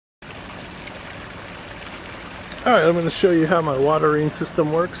Alright, I'm going to show you how my watering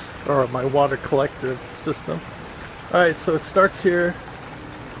system works, or my water collector system. Alright, so it starts here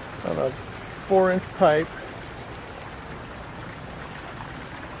on a 4-inch pipe,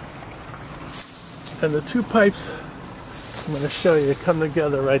 and the two pipes I'm going to show you come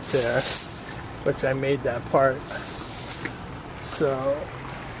together right there, which I made that part. So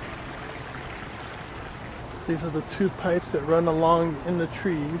these are the two pipes that run along in the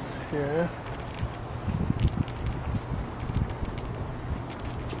trees here.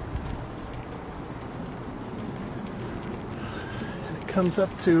 Comes up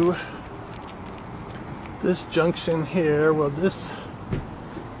to this junction here. Well, this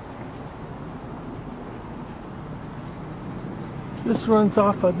runs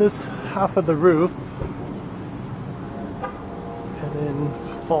off of this half of the roof and then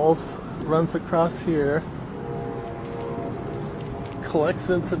runs across here, collects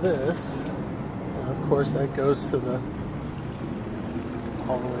into this, and of course that goes to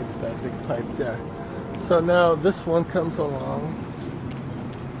all the way to that big pipe there. So now this one comes along,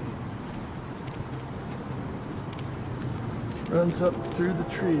 runs up through the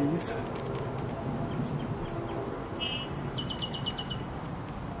trees,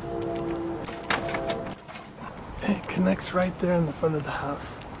 and it connects right there in the front of the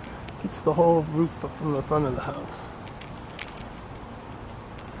house. Gets the whole roof from the front of the house.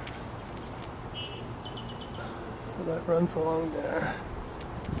 So that runs along there.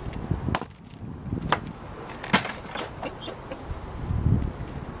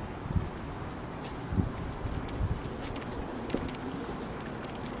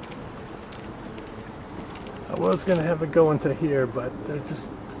 I was going to have it go into here, but this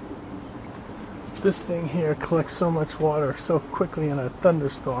thing here collects so much water so quickly in a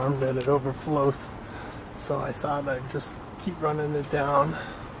thunderstorm that it overflows. So I thought I'd just keep running it down.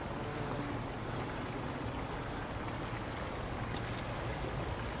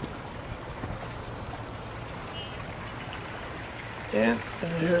 And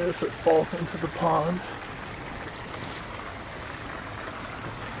here's it falls into the pond.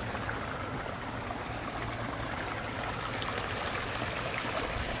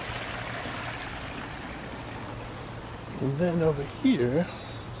 And then over here,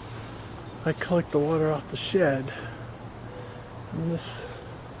 I collect the water off the shed. And this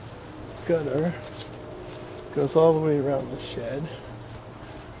gutter goes all the way around the shed.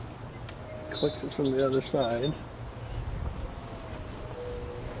 Collects it from the other side.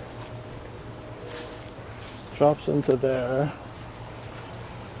 Drops into there.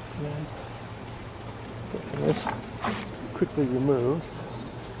 And this quickly removes.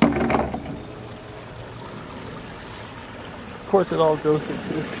 Of course, it all goes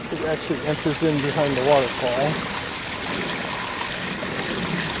into, it actually enters in behind the waterfall.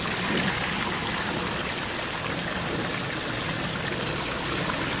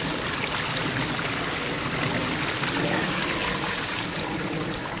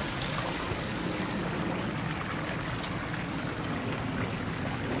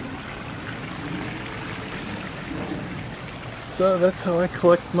 So that's how I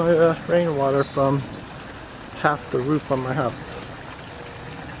collect my rainwater from half the roof on my house.